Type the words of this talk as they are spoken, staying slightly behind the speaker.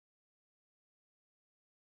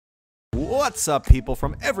What's up, people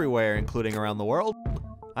from everywhere, including around the world?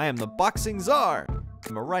 I am the Boxing Czar.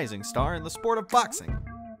 I'm a rising star in the sport of boxing.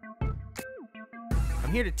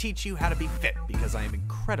 I'm here to teach you how to be fit, because I am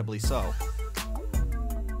incredibly so.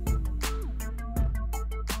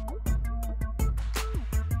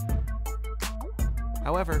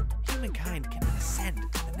 However, humankind cannot ascend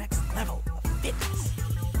to the next level of fitness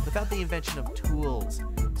without the invention of tools.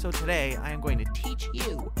 So today, I am going to teach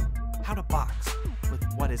you how to box with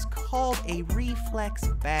what is called a reflex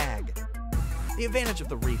bag. The advantage of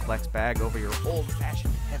the reflex bag over your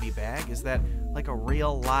old-fashioned heavy bag is that, like a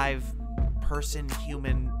real live person,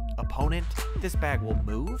 human opponent, this bag will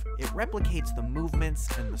move. It replicates the movements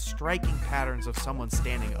and the striking patterns of someone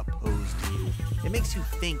standing opposed to you. It makes you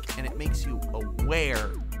think and it makes you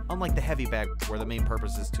aware, unlike the heavy bag where the main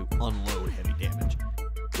purpose is to unload heavy damage.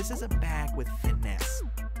 This is a bag with finesse.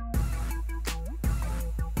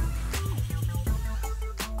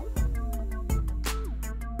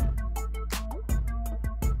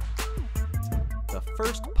 The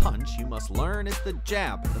first punch you must learn is the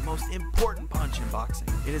jab, the most important punch in boxing.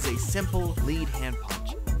 It is a simple lead hand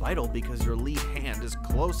punch, vital because your lead hand is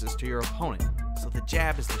closest to your opponent, so the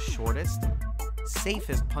jab is the shortest,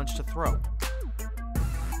 safest punch to throw.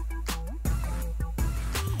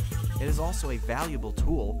 It is also a valuable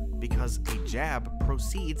tool because a jab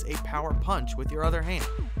precedes a power punch with your other hand.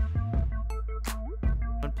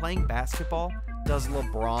 When playing basketball, does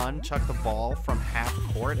LeBron chuck the ball from half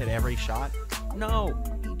court at every shot? No,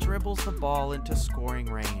 he dribbles the ball into scoring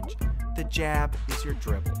range. The jab is your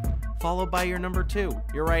dribble, followed by your number two,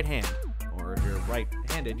 your right hand, or if you're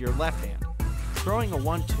right-handed, your left hand. Throwing a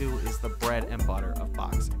 1-2 is the bread and butter of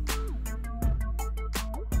boxing.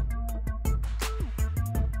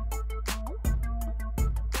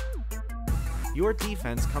 Your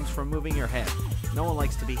defense comes from moving your head. No one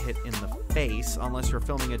likes to be hit in the face unless you're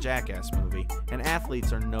filming a Jackass movie, and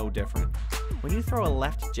athletes are no different. When you throw a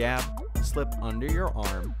left jab, slip under your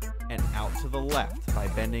arm and out to the left by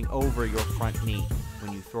bending over your front knee.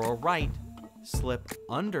 When you throw a right, slip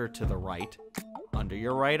under to the right, under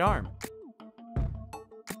your right arm.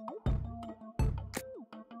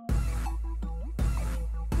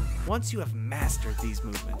 Once you have mastered these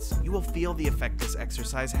movements, you will feel the effect this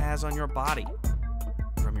exercise has on your body.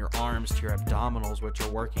 From your arms to your abdominals, which are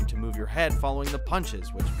working to move your head following the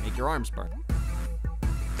punches, which make your arms burn.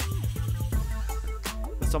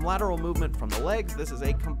 With some lateral movement from the legs, this is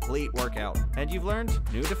a complete workout, and you've learned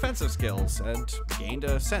new defensive skills and gained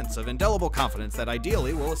a sense of indelible confidence that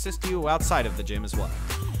ideally will assist you outside of the gym as well.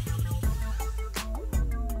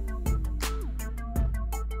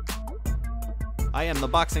 I am the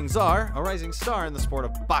Boxing Czar, a rising star in the sport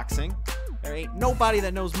of boxing. There ain't nobody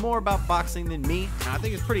that knows more about boxing than me, and I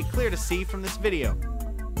think it's pretty clear to see from this video.